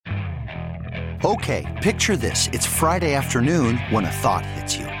Okay, picture this. It's Friday afternoon when a thought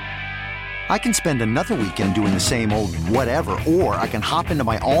hits you. I can spend another weekend doing the same old whatever, or I can hop into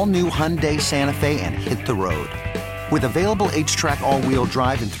my all-new Hyundai Santa Fe and hit the road. With available H-Track all-wheel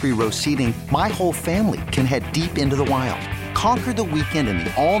drive and 3-row seating, my whole family can head deep into the wild. Conquer the weekend in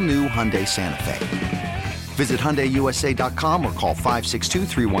the all-new Hyundai Santa Fe. Visit HyundaiUSA.com or call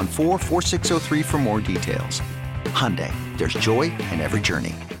 562-314-4603 for more details. Hyundai, there's joy in every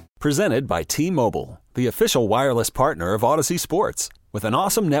journey. Presented by T-Mobile, the official wireless partner of Odyssey Sports. With an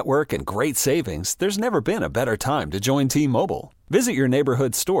awesome network and great savings, there's never been a better time to join T-Mobile. Visit your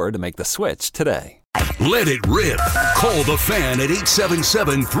neighborhood store to make the switch today. Let it rip. Call the Fan at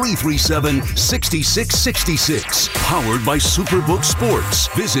 877-337-6666. Powered by Superbook Sports.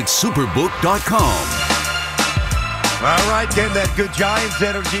 Visit superbook.com. All right, getting that good Giants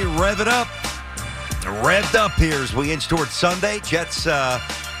energy. Rev it up. Revved up here as we inch towards Sunday. Jets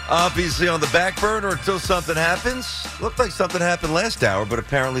obviously on the back burner until something happens. Looked like something happened last hour, but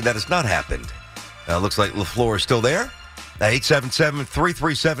apparently that has not happened. Looks like LaFleur is still there.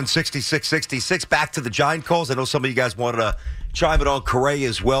 877-337-6666. Back to the Giant calls. I know some of you guys wanted to chime in on Correa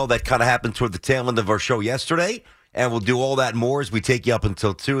as well. That kind of happened toward the tail end of our show yesterday. And we'll do all that and more as we take you up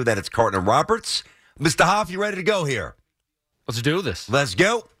until 2. That it's Carton and Roberts. Mr. Hoff, you ready to go here? Let's do this. Let's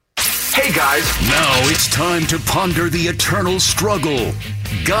go. Hey, guys. Now it's time to ponder the eternal struggle.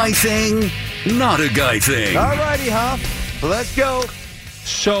 Guy thing, not a guy thing. All righty, Hoff. Let's go.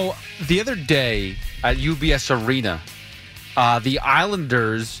 So the other day at UBS Arena, the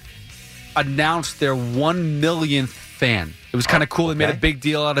Islanders announced their 1 millionth fan. It was kind of cool. They made a big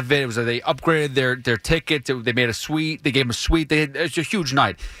deal out of it. It was they upgraded their tickets. They made a suite. They gave them a suite. It was a huge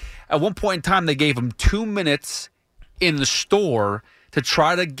night. At one point in time, they gave them 2 minutes in the store to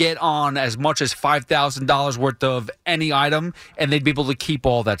try to get on as much as $5,000 worth of any item, and they'd be able to keep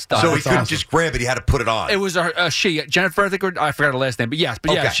all that stuff. So he couldn't just grab it; he had to put it on. It was she, Jennifer. I think I forgot her last name, but yes,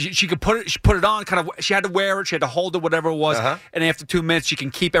 yeah, she could put it. She put it on. Kind of, she had to wear it. She had to hold it, whatever it was. And after 2 minutes, she can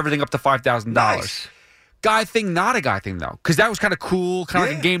keep everything up to $5,000. Nice. Guy thing, not a guy thing though, because that was kind of cool, kind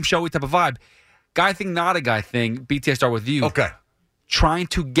of like a game showy type of vibe. Guy thing, not a guy thing. BT, I start with you. Okay. Trying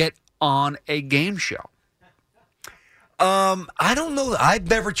to get on a game show. I don't know. I've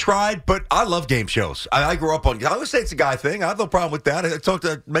never tried, but I love game shows. I grew up on. I would say it's a guy thing. I have no problem with that. I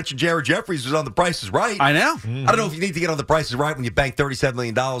mentioned Jared Jeffries was on The Price is Right. I know. I don't know if you need to get on The Price is Right when you bank $37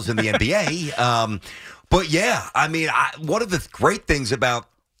 million in the NBA. But yeah, I mean, one of the great things about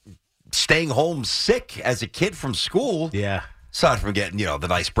staying home sick as a kid from school, aside from getting the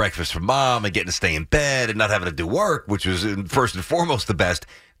nice breakfast from mom and getting to stay in bed and not having to do work, which was first and foremost the best,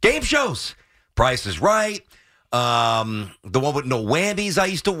 game shows. Price is Right. The one with no whammies I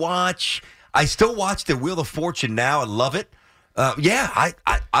used to watch. I still watch the Wheel of Fortune now. I love it. I'm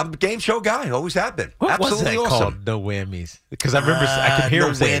a game show guy. Always have been. What Absolutely was that awesome. Called? No whammies. Because I remember I could hear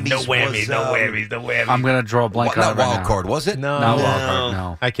him saying no whammies, no whammies, no whammies. I'm going to draw a blank on it Not right Wild now. Card, was it? No, Not Wild Card,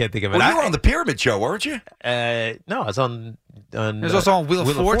 no. I can't think of it. Well, you were on the Pyramid Show, weren't you? No, I was on It was also on Wheel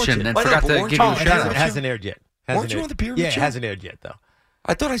of Fortune and I know, forgot but to weren't give you you on a the shout Pyramid out. It hasn't aired yet. Weren't you on the Pyramid Show? Show? It hasn't aired yet, though.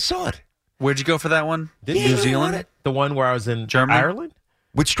 I thought I saw it. Where'd you go for that one? New Zealand? The one where I was in Germany? Ireland?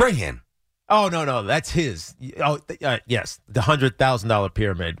 With Strahan. Oh, no, that's his. Oh, yes, the $100,000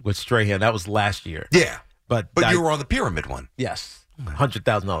 pyramid with Strahan. That was last year. Yeah. But you were on the Pyramid one. Yes,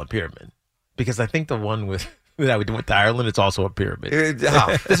 $100,000 pyramid. Because I think the one that we went to Ireland, it's also a pyramid.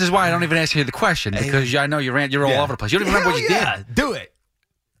 This is why I don't even ask you the question, because I know you're all over the place. You don't even remember what you did.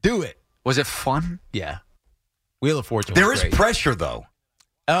 Do it. Was it fun? Yeah. Wheel of Fortune There was is great. pressure, though.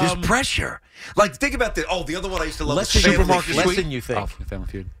 There's pressure. Like, think about the other one I used to love. Less was than Family you think. Family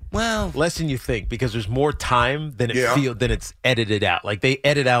Feud. Well, Less than you think, because there's more time than than it's edited out. Like they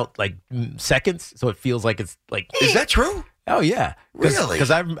edit out like seconds, so it feels like it's like. Is that true? Oh yeah, Really?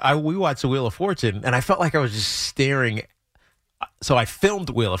 Because we watched the Wheel of Fortune, and I felt like I was just staring. So I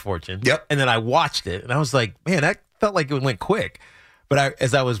filmed Wheel of Fortune. Yep. And then I watched it, and I was like, man, that felt like it went quick. But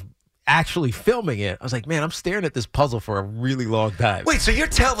as I was actually filming it, I was like, man, I'm staring at this puzzle for a really long time. Wait, so you're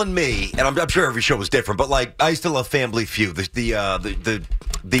telling me, and I'm sure every show was different, but like I used to love Family Feud. The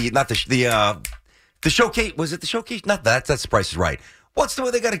showcase, was it the showcase? Not that. That's The Price is Right. What's the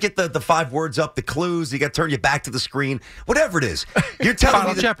way they got to get the 5 words up, the clues? You got to turn you back to the screen, whatever it is. You're telling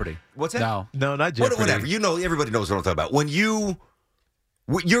Final me Jeopardy. What's that? No, not Jeopardy. Whatever. Everybody knows what I'm talking about.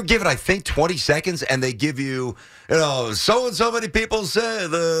 When you're given, I think, 20 seconds, and they give you, so and so many people say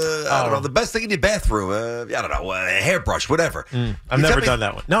the best thing in your bathroom. A hairbrush, whatever. I've never done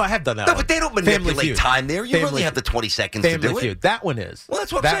that one. No, I have done that one. No, but they don't manipulate time there. You really have the 20 seconds to do Family Feud. it. That one is. Well,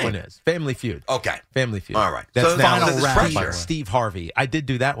 that's what I'm saying. That one is. Family Feud. Okay. Family Feud. All right. That's So now final round, Steve, by the way. Steve Harvey. I did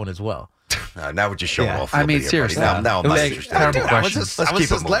do that one as well. Now we're just showing off. I mean, here, seriously. buddy. Now I'm not interested. Terrible Dude, I was questions. a, I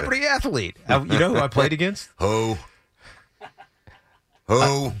was a celebrity athlete. You know who I played against? Who?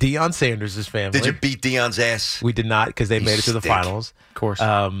 Deion Sanders' family. Did you beat Deion's ass? We did not because they made it to the stink. finals. Of course.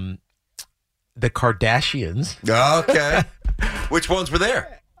 The Kardashians. Okay. Which ones were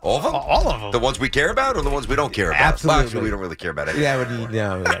there? All of them? All of them. The ones we care about or the ones we don't care about? Absolutely. Well, actually, we don't really care about it. Yeah, whatever. Be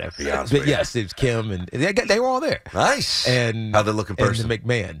honest But with you. yes, it was Kim, and they were all there. Nice. And how they look in person? And the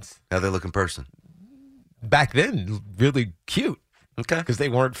McMahons. How they look in person? Back then, really cute. Okay. Because they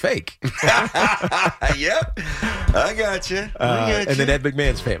weren't fake. Yep. I got you. And then Ed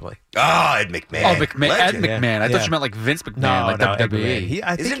McMahon's family. Oh, Ed McMahon. Oh, McMahon. Ed Legend. McMahon. I thought you meant like Vince McMahon, like Ed WWE. McMahon.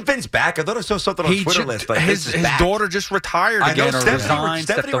 I think Isn't Vince back? I thought I saw something on Twitter last night. His daughter just retired I know, again or Stephanie resigned,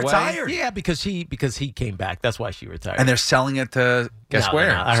 stepped away. retired. Yeah, because he came back. That's why she retired. And they're selling it to guess No,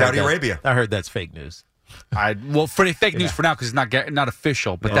 where? no, I heard Saudi that- Arabia. I heard that's fake news. Well, for the fake news for now because it's not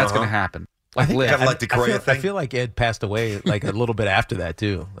official, but that's going to happen. I think Kind of like the Correa I thing. feel like Ed passed away like a little bit after that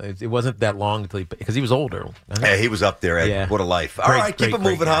too. It wasn't that long until because he was older. Yeah, he was up there, Ed. Yeah. What a life. All Great, right, keep great, it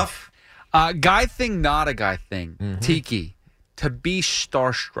moving, great guy. Huff. Guy thing, not a guy thing. Tiki, to be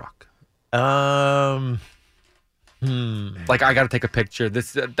starstruck. Like I got to take a picture.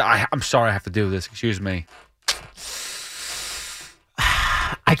 This, I'm sorry, I have to do this. Excuse me.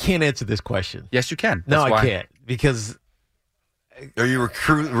 I can't answer this question. Yes, you can. No, That's why. I can't because Are you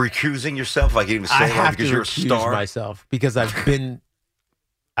recusing yourself? I can't even say I that have because to you're a recuse star. myself because I've been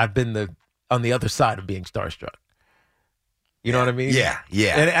on the other side of being starstruck. You know what I mean? Yeah,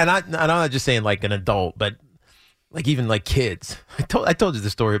 yeah. And I'm not just saying like an adult, but like even like kids. I told you the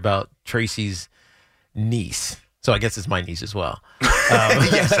story about Tracy's niece, so I guess it's my niece as well.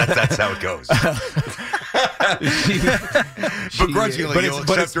 Yes, that's how it goes. Begrudgingly, you'll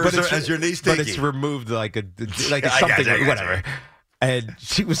accept her as your niece, but Tiki. it's removed like I it's got something you, I got whatever. you. And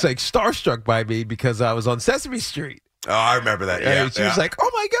she was like starstruck by me because I was on Sesame Street. Oh, I remember that. Yeah, And she was like, "Oh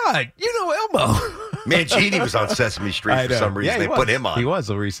my God, you know Elmo." Mancini was on Sesame Street I for know. some reason. Yeah, They he was. put him on. He was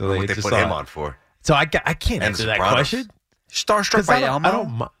recently. What they Just put saw him it. on for? So I can't And answer that Sopranos. question. Starstruck by Elmo. I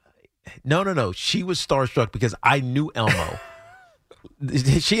don't. No. She was starstruck because I knew Elmo.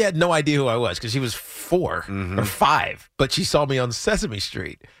 She had no idea who I was because she was 4 or 5, but she saw me on Sesame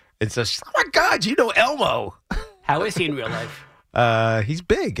Street and says, "Oh my God, you know Elmo." How is he in real life? He's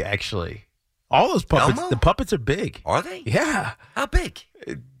big, actually. All those puppets, Elmo? the puppets are big. Are they? Yeah. How big?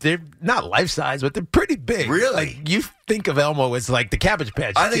 They're not life size, but they're pretty big. Really? Like, you think of Elmo as like the Cabbage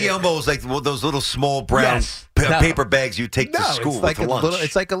Patch. I think Kid. Elmo was like those little small brown Yes. No. paper bags you take to school it's like with a lunch. little.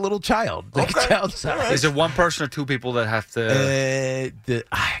 It's like a little child, like Okay. a child size. Is it one person or two people that have to?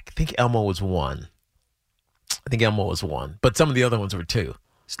 I think Elmo was 1. But some of the other ones were 2.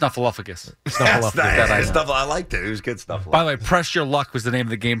 Snuffleupagus. That's nice. I know. Stuff I liked it. It was good stuff. By the way, Press Your Luck was the name of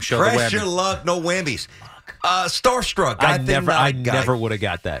the game show. Press the your Whammy. luck, no whammies. Starstruck. I think never would have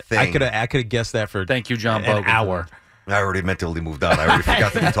got that. thing. I could have guessed that for Thank you, John an Bogan. hour. I already mentally moved on. I already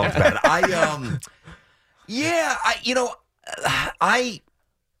forgot that we talked about it. I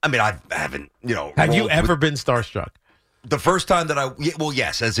haven't. Have you rolled ever with- been starstruck? The first time that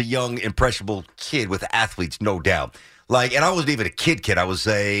yes, as a young impressionable kid with athletes, no doubt. Like, and I wasn't even a kid. I was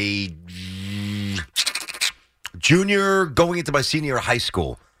a junior going into my senior year of high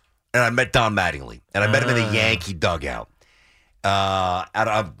school, and I met Don Mattingly, and I met him in a Yankee dugout.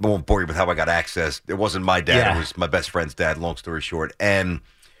 I won't bore you with how I got access. It wasn't my dad; Yeah. it was my best friend's dad. Long story short, and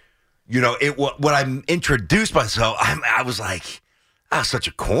when I introduced myself, I was like, I was such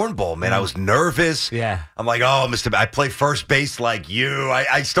a cornball, man. I was nervous. Yeah. I'm like, oh, Mr. I play first base like you.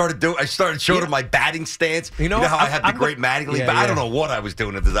 I started showing him my batting stance. You know how I had the great Mattingly, Yeah, but I yeah. don't know what I was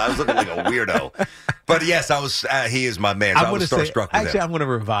doing at this. I was looking like a weirdo. But yes, I was. He is my man. So I was starstruck with him. I'm going to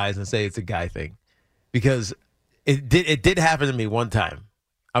revise and say it's a guy thing because it did happen to me one time.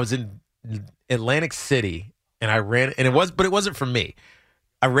 I was in Atlantic City and I ran, and it wasn't for me.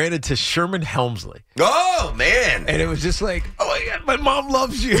 I ran into Sherman Helmsley. Oh man! And it was just like, oh my God, my mom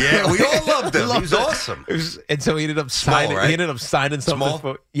loves you. Yeah, we all loved him. He was it. awesome. And so he ended up signing. right? He ended up signing something. Small?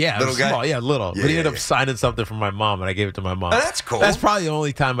 For, Little guy? small. Yeah, little. Yeah, but he yeah, ended up yeah. signing something for my mom, and I gave it to my mom. Oh, that's cool. That's probably the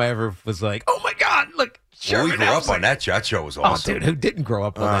only time I ever was like, oh my God, look. Well, we Sherman grew up Helmsley. on that show. That show was Oh, awesome. dude, who didn't grow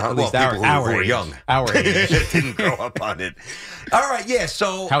up on that? At least people our who were age. young. Our age. Didn't grow up on it. All right, yeah.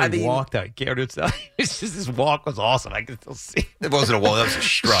 So How I he mean, walked out. Garrett, it's just his walk was awesome. I could still see. it wasn't a wall. That was a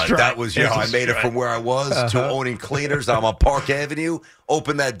strut. Strut. That was, It was a I made it strut. from where I was to owning cleaners. I'm on Park Avenue.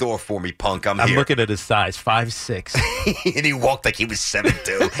 Open that door for me, punk. I'm I'm here. looking at his size, 5'6". And he walked like he was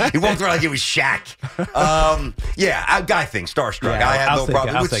 7'2". He walked around like he was Shaq. Yeah, a guy thing, starstruck. Yeah, I have I'll no say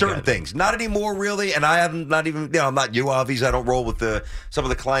problem guy. with I'll say certain guy. things. Not anymore, really. And I I'm not even, I'm not you, obviously. I don't roll with some of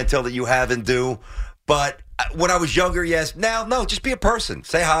the clientele that you have and do. But when I was younger, yes. Now, no, just be a person.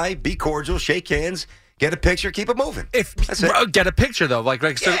 Say hi, be cordial, shake hands, get a picture, keep it moving. That's it. Get a picture, though.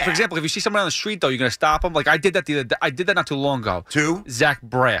 So, for example, if you see someone on the street, though, you're going to stop them. Like, I did that the other day. I did that not too long ago. To? Zach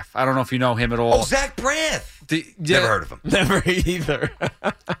Braff. I don't know if you know him at all. Oh, Zach Braff. Never heard of him. Never either.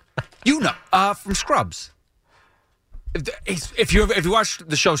 From Scrubs. If you watch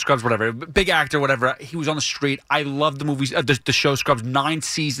the show Scrubs, whatever, big actor, whatever, he was on the street. I love the movies, the show Scrubs. 9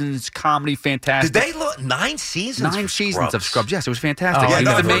 seasons, comedy, fantastic. Did they look 9 seasons? 9 seasons of Scrubs. Yes, it was fantastic. Oh, he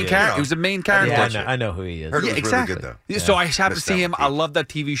was the main character. He was the main character. Yeah, I know who he is. Heard it was exactly. really good, though. So I happened to see him. I love that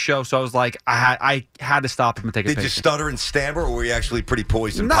TV show. So I was like, I had to stop him and take a picture. Did you stutter and stammer, or were you actually pretty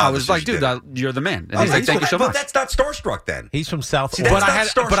poised? And no, I was like, dude, you're the man. And he's like, thank you so much. But that's not starstruck then. He's from South. But I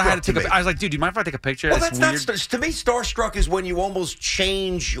had to take I was like, dude, do you mind if I take a picture? Well, that's weird. To me, starstruck is when you almost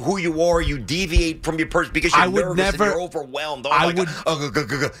change who you are. You deviate from your person because you're nervous and you're overwhelmed.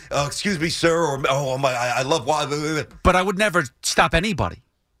 Excuse me, sir. Or I love. But I would never stop anybody.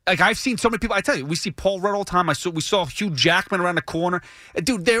 Like, I've seen so many people. I tell you, we see Paul Rudd all the time. We saw Hugh Jackman around the corner.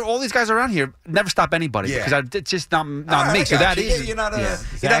 Dude, all these guys around here never stop anybody because it's just not me. So that is you're not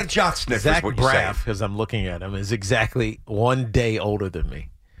a jock sniffer. Zach Braff, because I'm looking at him, is exactly 1 day older than me.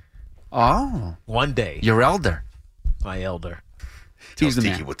 Oh, 1 day. Your elder, my elder. Tells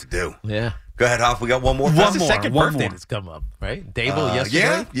Tiki what to do. Yeah. Go ahead, Hoff. We got one more. That's the second birthday that's come up, right? Dable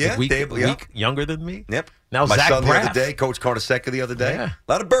yesterday. Yeah. A week younger than me. Yep. Now my Zach son Braff. the other day, Coach Carnesecca the other day. Yeah.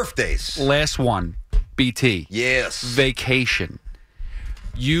 A lot of birthdays. Last one, BT. Yes. Vacation.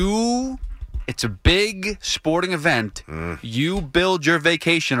 It's a big sporting event. You build your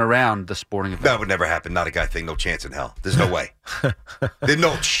vacation around the sporting event. That would never happen. Not a guy thing. No chance in hell. There's no way. There's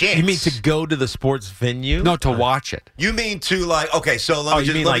no chance. You mean to go to the sports venue? No, to watch it. You mean to okay, so let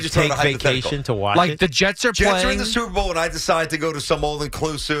me just take throw a vacation to watch like it? The Jets are Jets playing. are in the Super Bowl, and I decide to go to some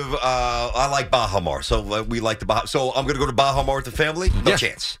all-inclusive. I like Baja Mar, so we like the Baja. So I'm going to go to Baja Mar with the family. No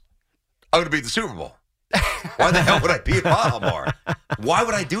chance. I'm going to be at the Super Bowl. Why the hell would I be at Baja Mar? Why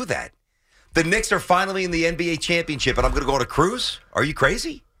would I do that? The Knicks are finally in the NBA championship, and I'm going to go on a cruise? Are you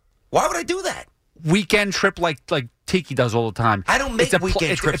crazy? Why would I do that? Weekend trip like Tiki does all the time. I don't make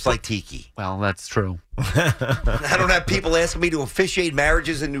weekend trips like Tiki. Well, that's true. I don't have people asking me to officiate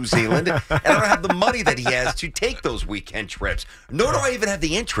marriages in New Zealand, and I don't have the money that he has to take those weekend trips. Nor do I even have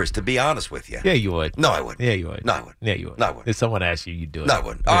the interest, to be honest with you. Yeah, you would. No, I wouldn't. Yeah, you would. No, I wouldn't. Yeah, you would. No, I wouldn't. If someone asked you, you'd do it. No, I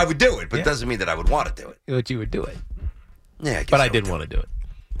wouldn't. Oh, I would do it, but it doesn't mean that I would want to do it. But you would do it. Yeah, but I did want to do it.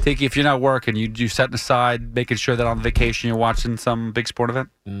 Tiki, if you're not working, you setting aside, making sure that on vacation you're watching some big sport event?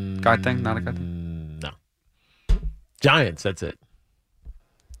 Guy thing? Not a guy thing? No. Giants, that's it.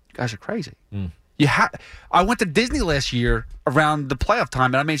 You guys are crazy. I went to Disney last year around the playoff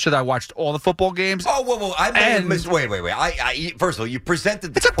time, and I made sure that I watched all the football games. Oh, well, I may have missed. Wait. First of all, you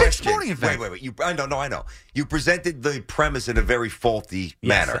presented the question. It's a big sporting event. Wait. I know. You presented the premise in a very faulty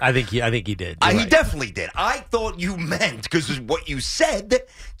manner. I think he did. He definitely did. I thought you meant, because what you said,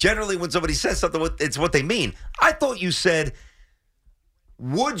 generally when somebody says something, it's what they mean. I thought you said,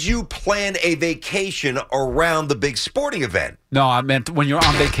 would you plan a vacation around the big sporting event? No, I meant when you're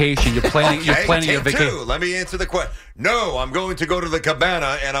on vacation, you're planning. You're planning your vacation. Let me answer the question. No, I'm going to go to the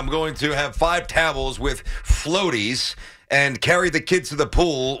cabana and I'm going to have 5 towels with floaties and carry the kids to the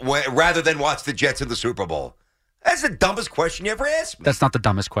pool rather than watch the Jets in the Super Bowl. That's the dumbest question you ever asked me. That's not the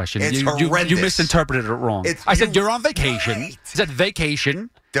dumbest question. It's horrendous. You misinterpreted it wrong. I said you're on vacation. Right. I said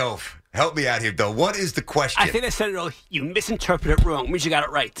vacation. Dove. Help me out here, though. What is the question? I think I said it wrong. You misinterpreted it wrong. Means you got it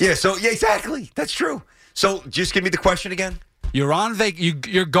right. Yeah, exactly. That's true. So just give me the question again. You're on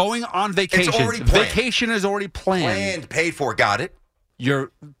you're going on vacation. It's already planned. Vacation is already planned. Paid for. Got it.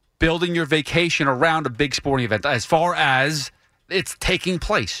 You're building your vacation around a big sporting event as far as it's taking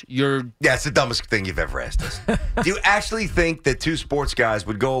place. It's the dumbest thing you've ever asked us. Do you actually think that 2 sports guys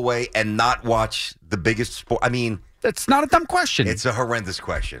would go away and not watch the biggest sport? I mean, that's not a dumb question. It's a horrendous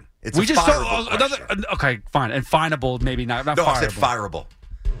question. We just saw another. Okay, fine. And finable, maybe not. Not no, fireable. I said fireable.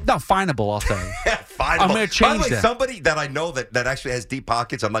 No, finable, I'll say. Fineable. I'm going to change By the way, that. somebody that I know that actually has deep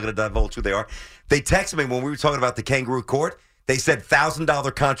pockets, I'm not going to divulge who they are, they texted me when we were talking about the kangaroo court. They said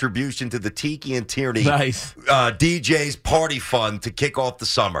 $1,000 contribution to the Tiki and Tierney DJ's party fund to kick off the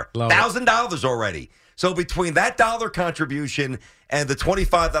summer. $1,000 already. So between that dollar contribution and the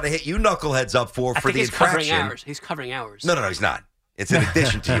 25 that I hit you knuckleheads up for the infraction. He's covering hours. No, he's not. It's in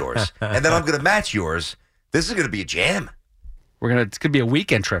addition to yours. And then I'm going to match yours. This is going to be a jam. It's going to be a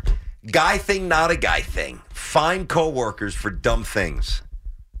weekend trip. Guy thing, not a guy thing. Find coworkers for dumb things.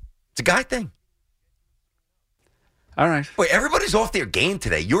 It's a guy thing. All right. Wait, everybody's off their game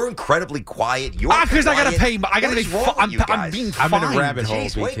today. You're incredibly quiet. You're because I got to quiet. pay. I got to What be. is wrong with you I'm guys? being I'm fined. in a rabbit hole.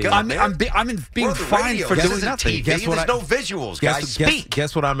 Jeez, wake BT. up, man. I'm being We're on the fined radio. for This doing isn't nothing. TV. Guess what There's no visuals, guys. Speak.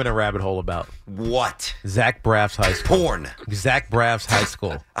 Guess what I'm in a rabbit hole about? What? Zach Braff's high school. Porn. Zach Braff's high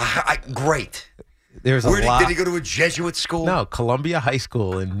school. Great. There's a Where lot. did he go to a Jesuit school? No, Columbia High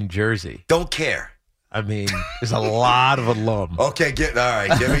School in New Jersey. Don't care. I mean, there's a lot of alum. Okay, all right.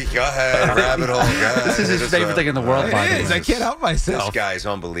 Go ahead. Rabbit hole. Guys. This is his favorite thing in the world. By the It is. way. I can't help myself. This guy's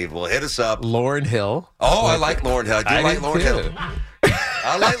unbelievable. Hit us up. Lauren Hill. Oh, I like Lauren Hill. I like did Lauren too. Hill.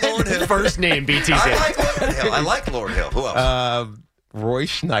 I like Lauren Hill. First name, BT's I in. like Lauren Hill. I like Lauren Hill. Who else? Roy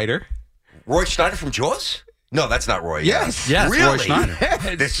Schneider. Roy Schneider from Jaws? No, that's not Roy. Yes. Yes, Really? Roy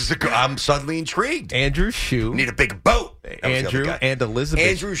Schneider. This is I'm suddenly intrigued. Andrew Shue. We need a big boat. That was the other Andrew guy. and Elizabeth.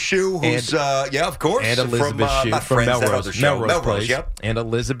 Andrew Shue, who's yeah, of course, and Elizabeth from, Shue not from Friends, that Melrose, other show, Melrose Place. Yep. And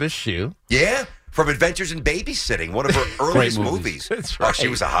Elizabeth Shue. Yeah, from Adventures in Babysitting, one of her earliest movies. That's Oh, she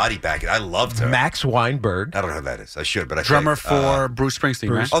right. was a hottie back. I loved her. Max Weinberg. I don't know who that is. I should, but I Drummer think, for Bruce Springsteen,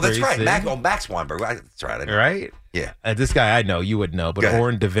 right? Bruce- Oh, that's right. Springsteen. Max Weinberg. That's right. I know. Right? Yeah. This guy I know, you would know, but Go ahead.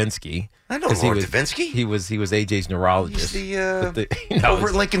 Orrin Davinsky. I know 'cause Orrin Davinsky. He was AJ's neurologist. He's But the, no, over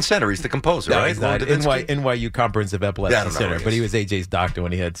at Lincoln Center. He's the composer, no, right? he's not. Orrin Davinsky? NYU Comprehensive Epilepsy Yeah, I don't know Center, who he but he is. was AJ's doctor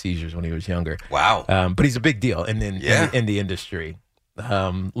when he had seizures when he was younger. Wow. But he's a big deal in Yeah. the industry.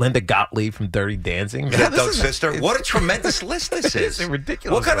 Linda Gottlieb from Dirty Dancing. Is that Doug's sister? What a tremendous list this is. It's a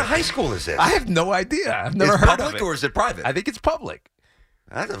ridiculous What kind of list. high school is this? I have no idea. I've never is heard public of it. or is it private? I think it's public.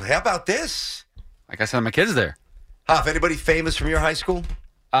 I don't know. How about this? Like I sent my kids there. If anybody famous from your high school?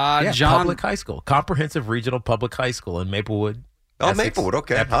 Yeah, John. Public High School, Comprehensive Regional Public High School in Maplewood. Oh, Maplewood,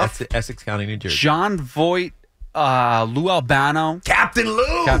 okay. Essex County, New Jersey. John Voight, Lou Albano, Captain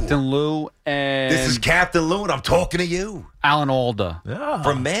Lou. Captain Lou, and This is Captain Lou, and I'm talking to you. Alan Alda. Oh.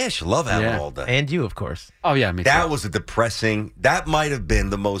 From MASH. Love Alan Yeah. Alda. And you, of course. Oh yeah, me too. That was that might have been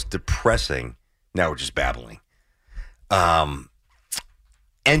the most depressing, now we're just babbling,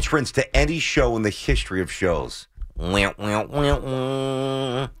 entrance to any show in the history of shows. Oh,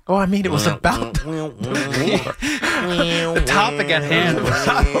 I mean, it was about the topic at hand. But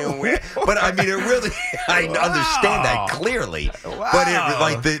I mean, it really, I understand that clearly.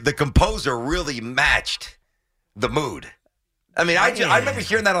 But the composer really matched the mood. I mean, I remember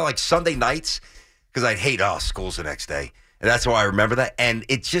hearing that on like Sunday nights because I'd hate, school's the next day. And that's why I remember that. And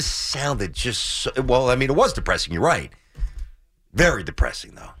it just sounded it was depressing. You're right. Very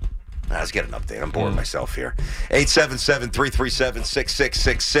depressing, though. Let's get an update. I'm bored myself here.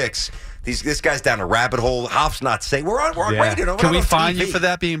 877-337-6666. This guy's down a rabbit hole. Hoff's not saying we're on radio. Can we fine you for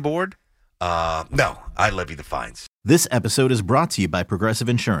that being bored? No, I levy the fines. This episode is brought to you by Progressive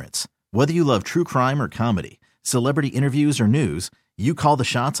Insurance. Whether you love true crime or comedy, celebrity interviews or news, you call the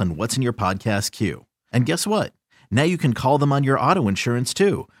shots on what's in your podcast queue. And guess what? Now you can call them on your auto insurance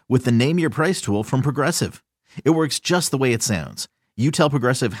too with the Name Your Price tool from Progressive. It works just the way it sounds. You tell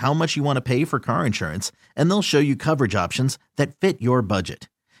Progressive how much you want to pay for car insurance, and they'll show you coverage options that fit your budget.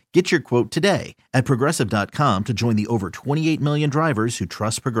 Get your quote today at Progressive.com to join the over 28 million drivers who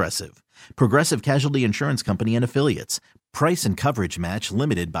trust Progressive. Progressive Casualty Insurance Company and Affiliates. Price and coverage match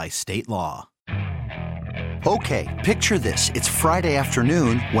limited by state law. Okay, picture this. It's Friday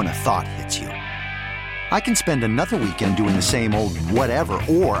afternoon when a thought hits you. I can spend another weekend doing the same old whatever,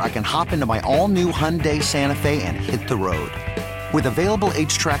 or I can hop into my all-new Hyundai Santa Fe and hit the road. With available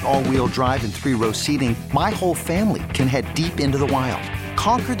H-Track all-wheel drive and 3-row seating, my whole family can head deep into the wild.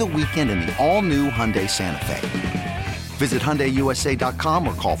 Conquer the weekend in the all-new Hyundai Santa Fe. Visit HyundaiUSA.com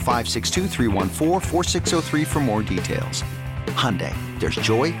or call 562-314-4603 for more details. Hyundai, there's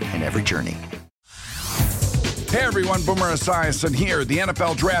joy in every journey. Hey everyone, Boomer Esiason here. The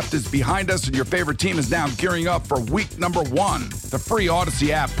NFL Draft is behind us and your favorite team is now gearing up for week number 1. The free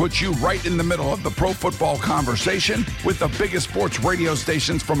Odyssey app puts you right in the middle of the pro football conversation with the biggest sports radio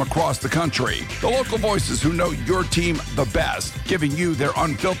stations from across the country. The local voices who know your team the best, giving you their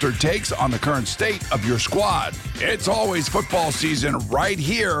unfiltered takes on the current state of your squad. It's always football season right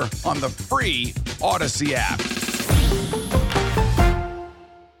here on the free Odyssey app.